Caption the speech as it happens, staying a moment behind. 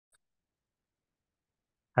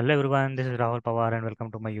Hello everyone, this is Rahul Pawar and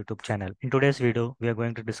welcome to my YouTube channel. In today's video, we are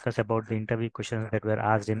going to discuss about the interview questions that were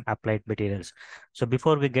asked in applied materials. So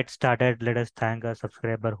before we get started, let us thank a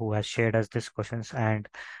subscriber who has shared us these questions and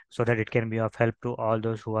so that it can be of help to all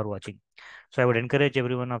those who are watching. So I would encourage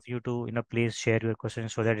every one of you to, please share your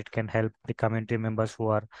questions so that it can help the community members who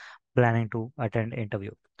are planning to attend interview.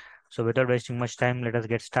 So without wasting much time, let us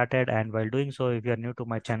get started. And while doing so, if you are new to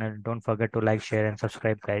my channel, don't forget to like, share, and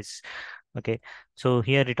subscribe, guys. Okay, so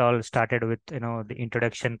here it all started with the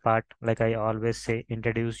introduction part. Like I always say,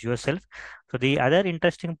 introduce yourself. So the other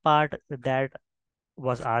interesting part that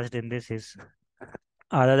was asked in this is,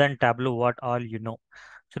 other than Tableau, what all you know.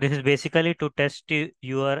 So this is basically to test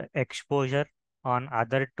your exposure on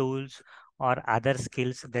other tools or other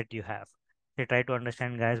skills that you have. We try to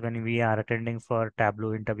understand, guys, when we are attending for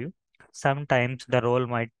Tableau interview, sometimes the role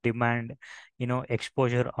might demand,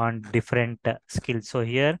 exposure on different skills. So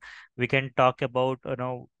here we can talk about,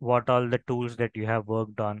 what all the tools that you have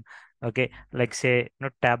worked on. Okay, like say,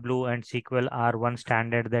 Tableau and SQL are one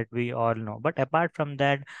standard that we all know. But apart from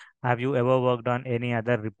that, have you ever worked on any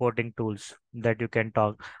other reporting tools that you can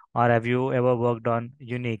talk, or have you ever worked on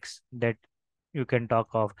Unix that you can talk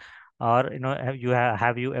of, or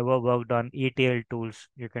have you ever worked on ETL tools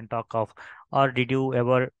you can talk of, or did you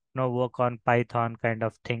ever work on Python kind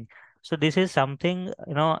of thing? So this is something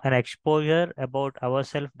an exposure about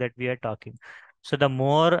ourselves that we are talking. So the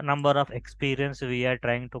more number of experience we are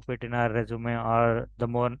trying to put in our resume, or the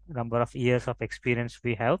more number of years of experience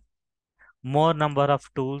we have, more number of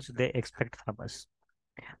tools they expect from us.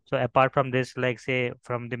 So apart from this, like say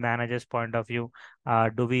from the manager's point of view,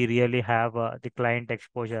 do we really have the client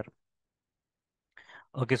exposure?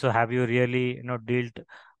 Okay, so have you really dealt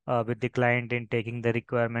with the client in taking the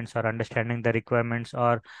requirements or understanding the requirements,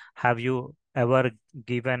 or have you ever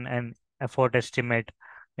given an effort estimate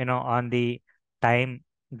on the time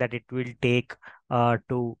that it will take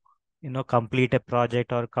to complete a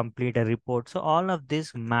project or complete a report? So all of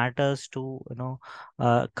this matters to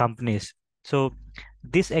companies. So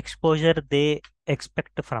this exposure they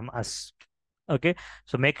expect from us. Okay,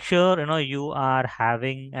 so make sure you are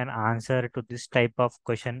having an answer to this type of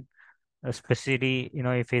question, especially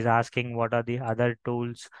if he's asking what are the other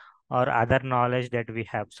tools or other knowledge that we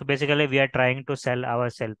have. So basically we are trying to sell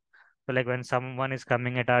ourselves. So like when someone is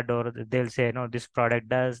coming at our door, they'll say, no, this product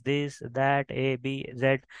does this, that, A, B,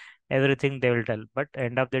 Z, everything they will tell. But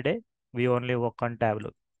end of the day, we only work on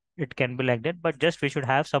Tableau. It can be like that, but just we should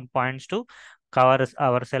have some points to cover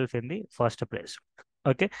ourselves in the first place.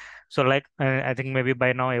 Okay, so like I think maybe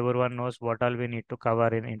by now everyone knows what all we need to cover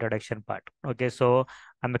in introduction part. Okay, so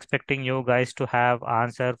I'm expecting you guys to have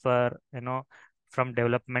answer for from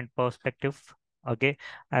development perspective. Okay,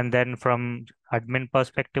 and then from admin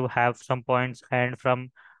perspective have some points, and from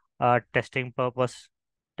testing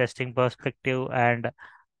perspective and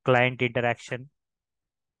client interaction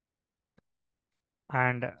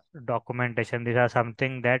and documentation. These are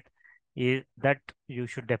something that you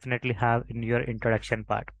should definitely have in your introduction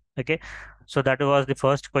part. Okay, so that was the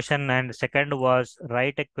first question, and second was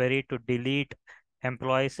write a query to delete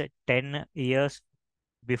employees 10 years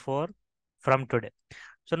before from today.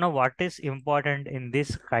 So now what is important in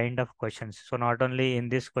this kind of questions? So not only in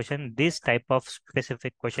this question, this type of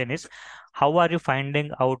specific question is, how are you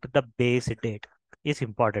finding out the base date is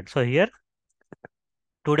important. So here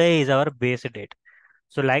today is our base date.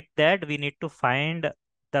 So like that, we need to find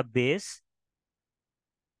the base.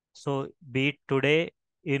 So be it today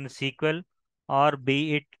in SQL, or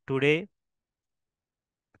be it today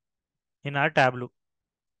in our Tableau.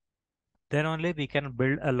 Then only we can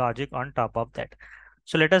build a logic on top of that.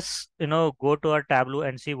 So let us, go to our Tableau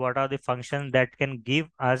and see what are the functions that can give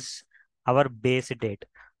us our base date.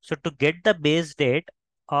 So to get the base date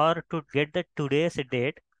or to get the today's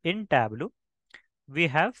date in Tableau, we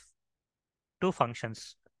have two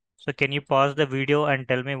functions. So can you pause the video and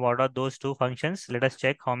tell me what are those two functions? Let us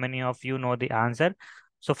check how many of you know the answer.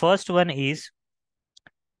 So first one is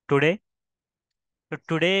today. So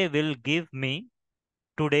today will give me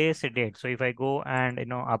today's date. So if I go and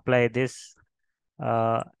apply this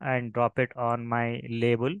and drop it on my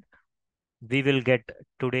label, we will get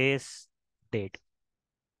today's date,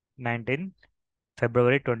 19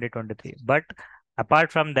 February 2023. But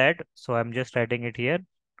apart from that, so I'm just writing it here,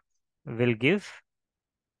 will give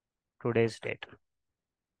today's date.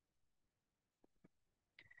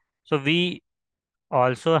 So we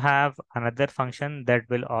also have another function that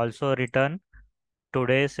will also return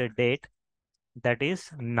today's date, that is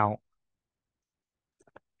now.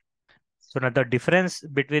 So now the difference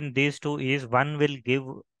between these two is one will give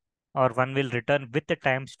or one will return with a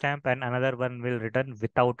timestamp and another one will return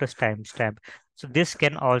without a timestamp. So this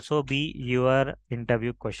can also be your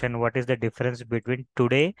interview question. What is the difference between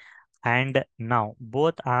today and now?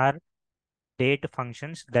 Both are date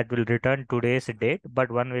functions that will return today's date, but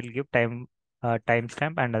one will give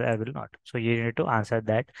timestamp and other will not. So you need to answer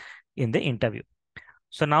that in the interview.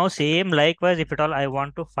 So now same likewise, if at all I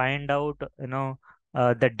want to find out,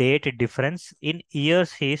 the date difference in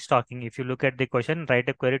years he is talking. If you look at the question, write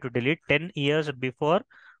a query to delete 10 years before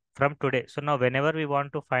from today. So now whenever we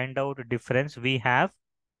want to find out difference, we have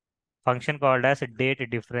function called as a date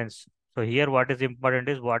difference. So here what is important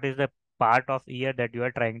is what is the part of year that you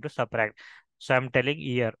are trying to subtract. So I'm telling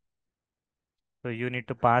year. So you need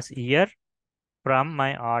to pass year from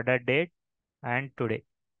my order date and today.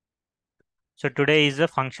 So today is the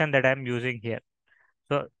function that I'm using here.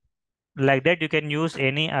 So like that, you can use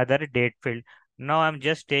any other date field. Now I'm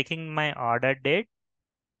just taking my order date.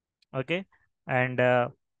 Okay. And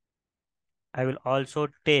I will also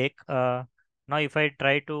take, now if I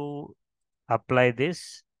try to apply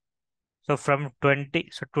this, so from 20,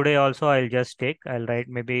 so today also I'll just take, I'll write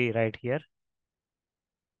maybe right here.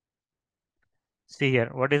 See here,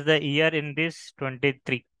 what is the year in this?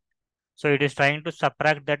 23. So it is trying to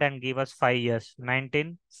subtract that and give us 5 years.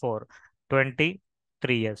 19, 4, 20,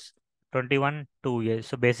 3 years, 21, 2 years.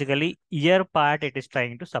 So basically year part it is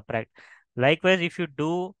trying to subtract. Likewise, if you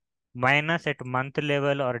do minus at month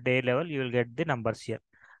level or day level, you will get the numbers here.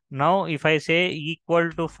 Now, if I say equal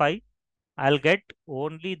to 5, I'll get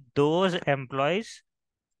only those employees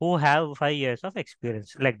who have 5 years of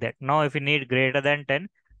experience like that. Now, if you need greater than 10,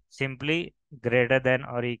 simply greater than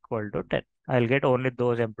or equal to 10. I'll get only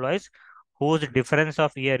those employees whose difference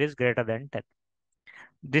of year is greater than 10.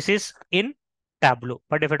 This is in Tableau.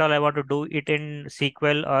 But if at all I want to do it in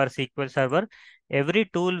SQL or SQL Server, every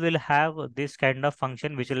tool will have this kind of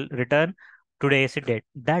function which will return today's date.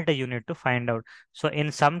 That you need to find out. So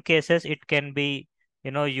in some cases, it can be,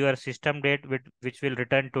 your system date which will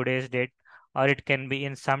return today's date, or it can be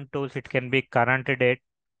in some tools, it can be current date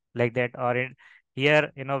like that, or in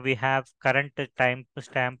here, we have current time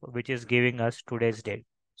stamp which is giving us today's date.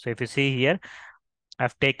 So if you see here,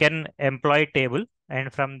 I've taken employee table,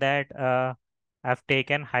 and from that I've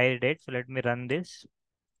taken hire date. So let me run this.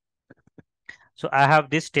 So I have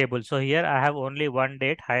this table. So here I have only one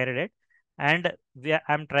date, hire date, and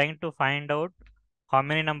I'm trying to find out how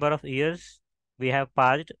many number of years we have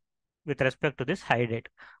passed with respect to this hire date.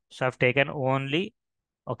 So I've taken only,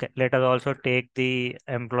 okay, let us also take the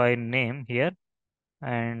employee name here,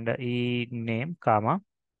 and e name, comma,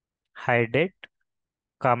 hire date,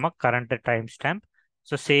 comma, current timestamp.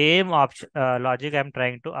 So same option logic I'm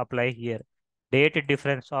trying to apply here. Date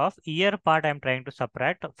difference of year part I'm trying to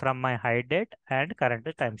subtract from my high date and current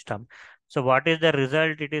timestamp. So what is the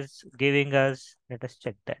result it is giving us? Let us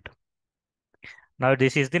check that. Now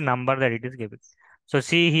this is the number that it is giving. So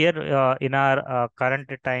see here in our current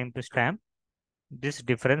timestamp, this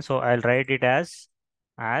difference. So I'll write it as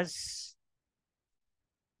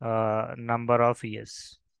number of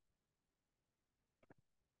years.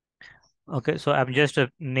 Okay, so I'm just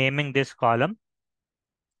naming this column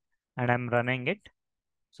and I'm running it.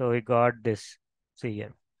 So we got this, see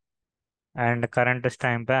here, and current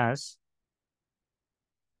stamp as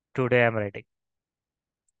today I'm writing.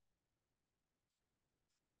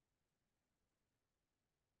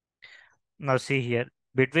 Now see here,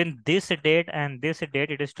 between this date and this date,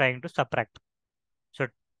 it is trying to subtract. So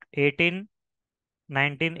 18,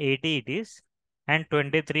 1980 it is, and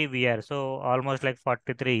 23 we are. So almost like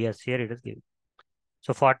 43 years here it is given.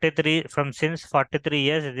 So 43, from since 43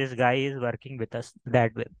 years, this guy is working with us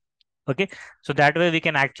that way. Okay. So that way we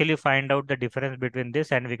can actually find out the difference between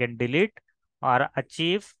this, and we can delete or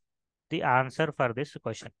achieve the answer for this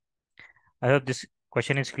question. I hope this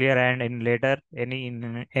question is clear, and in later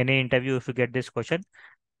in any interview, if you get this question,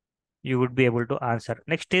 you would be able to answer.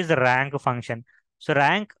 Next is the rank function. So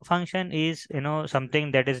rank function is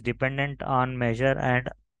something that is dependent on measure, and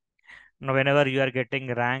whenever you are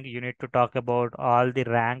getting rank, you need to talk about all the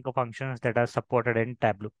rank functions that are supported in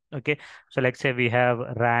Tableau. Okay, so let's say we have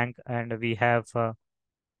rank, and we have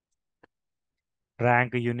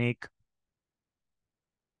rank unique,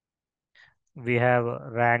 we have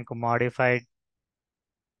rank modified,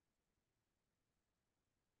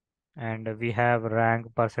 and we have rank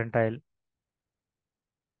percentile,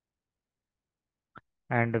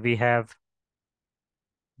 and we have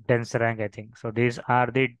dense rank, I think. So these are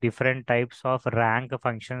the different types of rank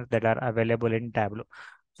functions that are available in Tableau.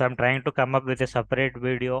 So I'm trying to come up with a separate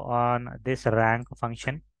video on this rank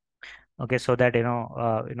function. Okay, so that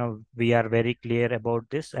we are very clear about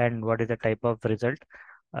this and what is the type of result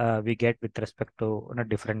we get with respect to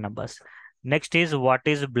different numbers. Next is what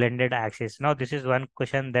is blended axis. Now this is one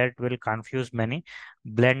question that will confuse many.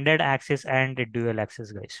 Blended axis and dual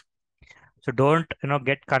axis, guys. So don't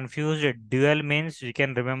get confused. Dual means you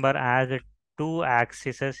can remember as two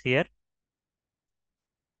axes here.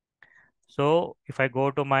 So if I go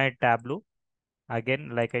to my Tableau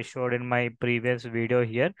again, like I showed in my previous video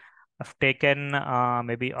here, I've taken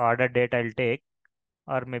maybe order date I'll take,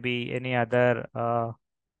 or maybe any other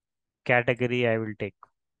category I will take.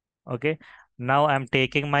 Okay. Now I'm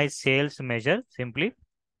taking my sales measure simply.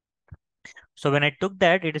 So when I took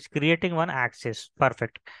that, it is creating one axis.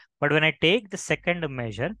 Perfect. But when I take the second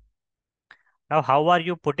measure, now how are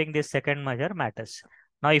you putting this second measure matters.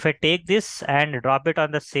 Now if I take this and drop it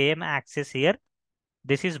on the same axis here,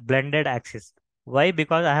 this is blended axis. Why?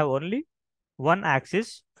 Because I have only one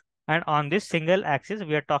axis, and on this single axis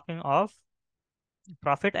we are talking of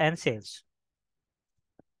profit and sales.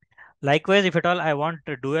 Likewise, if at all I want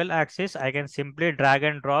a dual axis, I can simply drag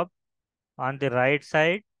and drop on the right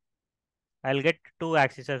side. I'll get two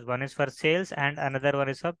axes. One is for sales and another one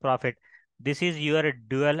is for profit. This is your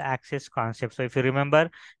dual axis concept. So if you remember,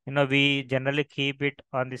 we generally keep it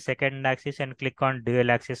on the second axis and click on dual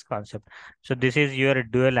axis concept. So this is your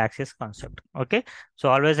dual axis concept. Okay. So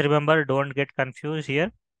always remember, don't get confused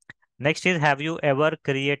here. Next is, have you ever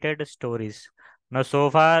created stories? Now, so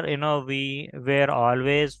far, we were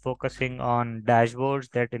always focusing on dashboards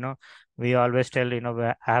that, we always tell,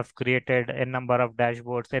 we have created a number of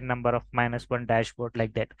dashboards, a number of minus one dashboard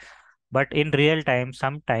like that. But in real time,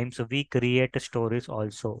 sometimes we create stories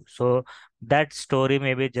also. So that story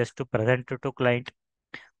may be just to present to client,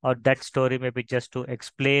 or that story may be just to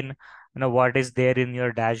explain what is there in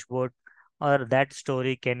your dashboard, or that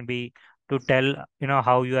story can be to tell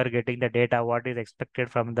how you are getting the data, what is expected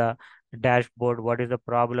from the dashboard, what is the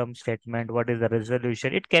problem statement, what is the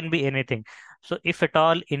resolution. It can be anything. So if at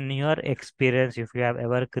all in your experience, if you have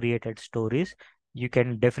ever created stories, you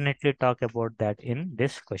can definitely talk about that in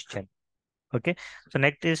this question. Okay. So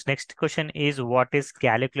next question is, what is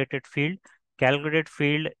calculated field? Calculated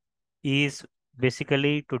field is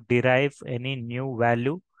basically to derive any new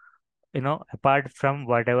value, apart from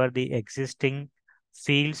whatever the existing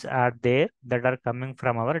fields are there that are coming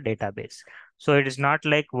from our database. So it is not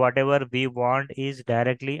like whatever we want is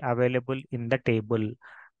directly available in the table.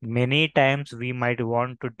 Many times we might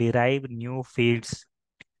want to derive new fields.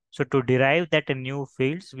 So to derive that new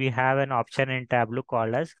fields, we have an option in Tableau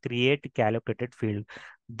called as create calculated field,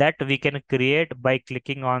 that we can create by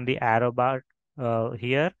clicking on the arrow bar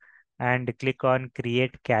here and click on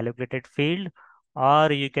create calculated field,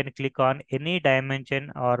 or you can click on any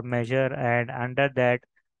dimension or measure and under that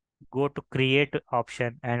go to create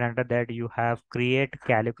option, and under that you have create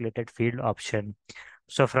calculated field option.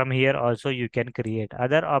 So from here also you can create.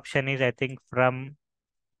 Other option is, I think, from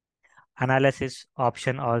analysis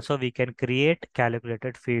option also we can create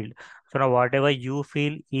calculated field. So now whatever you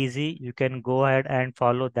feel easy, you can go ahead and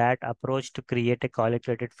follow that approach to create a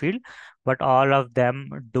calculated field, but all of them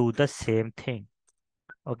do the same thing.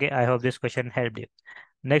 Okay, I hope this question helped you.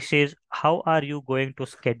 Next is, how are you going to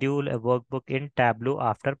schedule a workbook in Tableau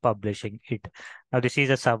after publishing it? Now this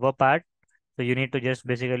is a server part, so you need to just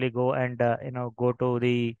basically go and go to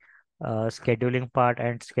the scheduling part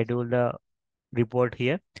and schedule the report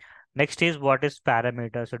here. Next is, what is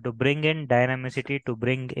parameter? So to bring in dynamicity, to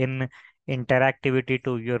bring in interactivity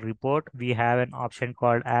to your report, we have an option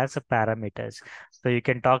called as parameters. So you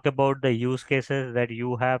can talk about the use cases that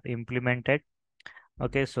you have implemented.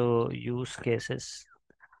 Okay, so use cases.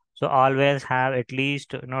 So always have at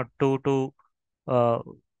least two to uh,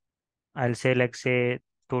 I'll say, like say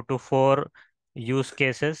 2 to 4 use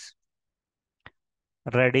cases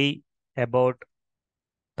ready about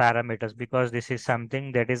parameters, because this is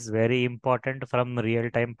something that is very important from real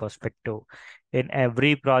time perspective. In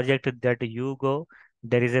every project that you go,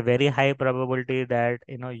 there is a very high probability that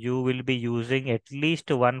you will be using at least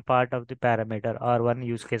one part of the parameter or one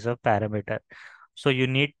use case of parameter. So you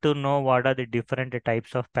need to know what are the different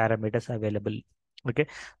types of parameters available. Okay,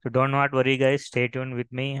 so don't not worry guys, stay tuned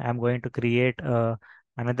with me. I'm going to create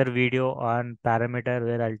another video on parameter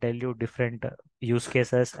where I'll tell you different use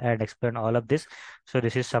cases and explain all of this. So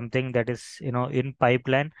this is something that is in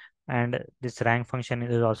pipeline, and this rank function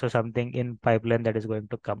is also something in pipeline that is going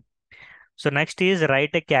to come. So next is,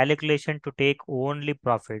 write a calculation to take only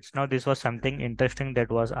profits. Now this was something interesting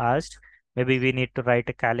that was asked. Maybe we need to write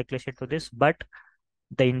a calculation to this, but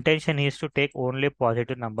the intention is to take only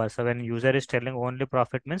positive numbers. So when user is telling only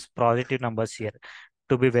profit, means positive numbers here,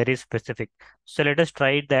 to be very specific. So let us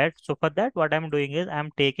try that. So for that, what I'm doing is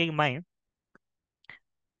I'm taking my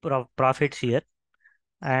profits here.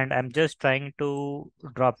 and I'm just trying to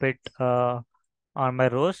drop it on my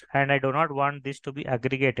rows, and I do not want this to be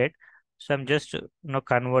aggregated. So I'm just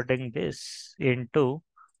converting this into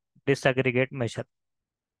disaggregate measure.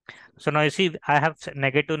 So now you see I have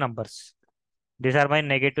negative numbers. These are my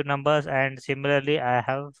negative numbers, and similarly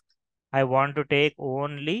I want to take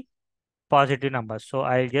only positive numbers. So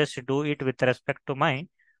I'll just do it with respect to my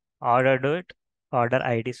order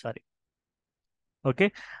ID, sorry.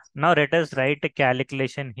 Okay. Now let us write a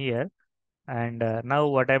calculation here. And now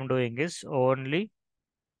what I'm doing is only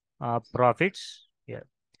profits here.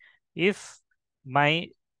 If my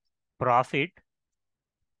profit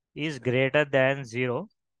is greater than 0,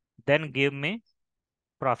 then give me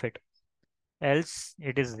profit. Else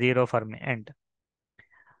it is 0 for me. And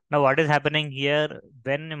now what is happening here?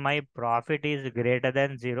 When my profit is greater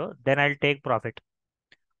than 0, then I'll take profit.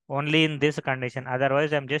 Only in this condition.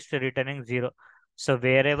 Otherwise, I'm just returning 0. So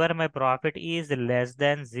wherever my profit is less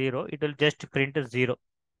than 0, it will just print 0.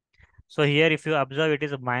 So here, if you observe, it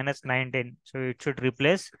is minus 19. So it should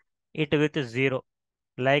replace it with 0.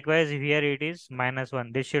 Likewise, here it is minus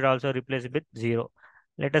 1. This should also replace with 0.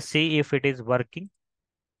 Let us see if it is working.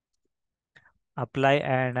 Apply,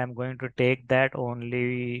 and I'm going to take that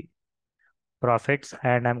only profits,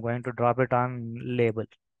 and I'm going to drop it on label.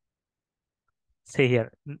 See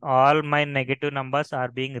here, all my negative numbers are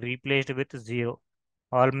being replaced with 0.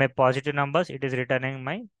 All my positive numbers, it is returning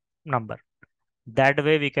my number. That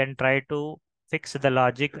way we can try to fix the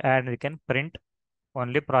logic, and we can print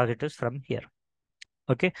only positives from here.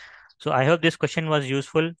 Okay. So I hope this question was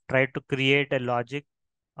useful. Try to create a logic,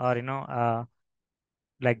 or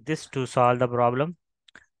like this to solve the problem.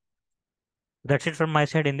 That's it from my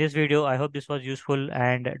side in this video. I hope this was useful,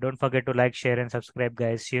 and don't forget to like, share, and subscribe,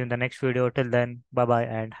 guys. See you in the next video. Till then, bye bye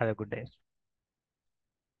and have a good day.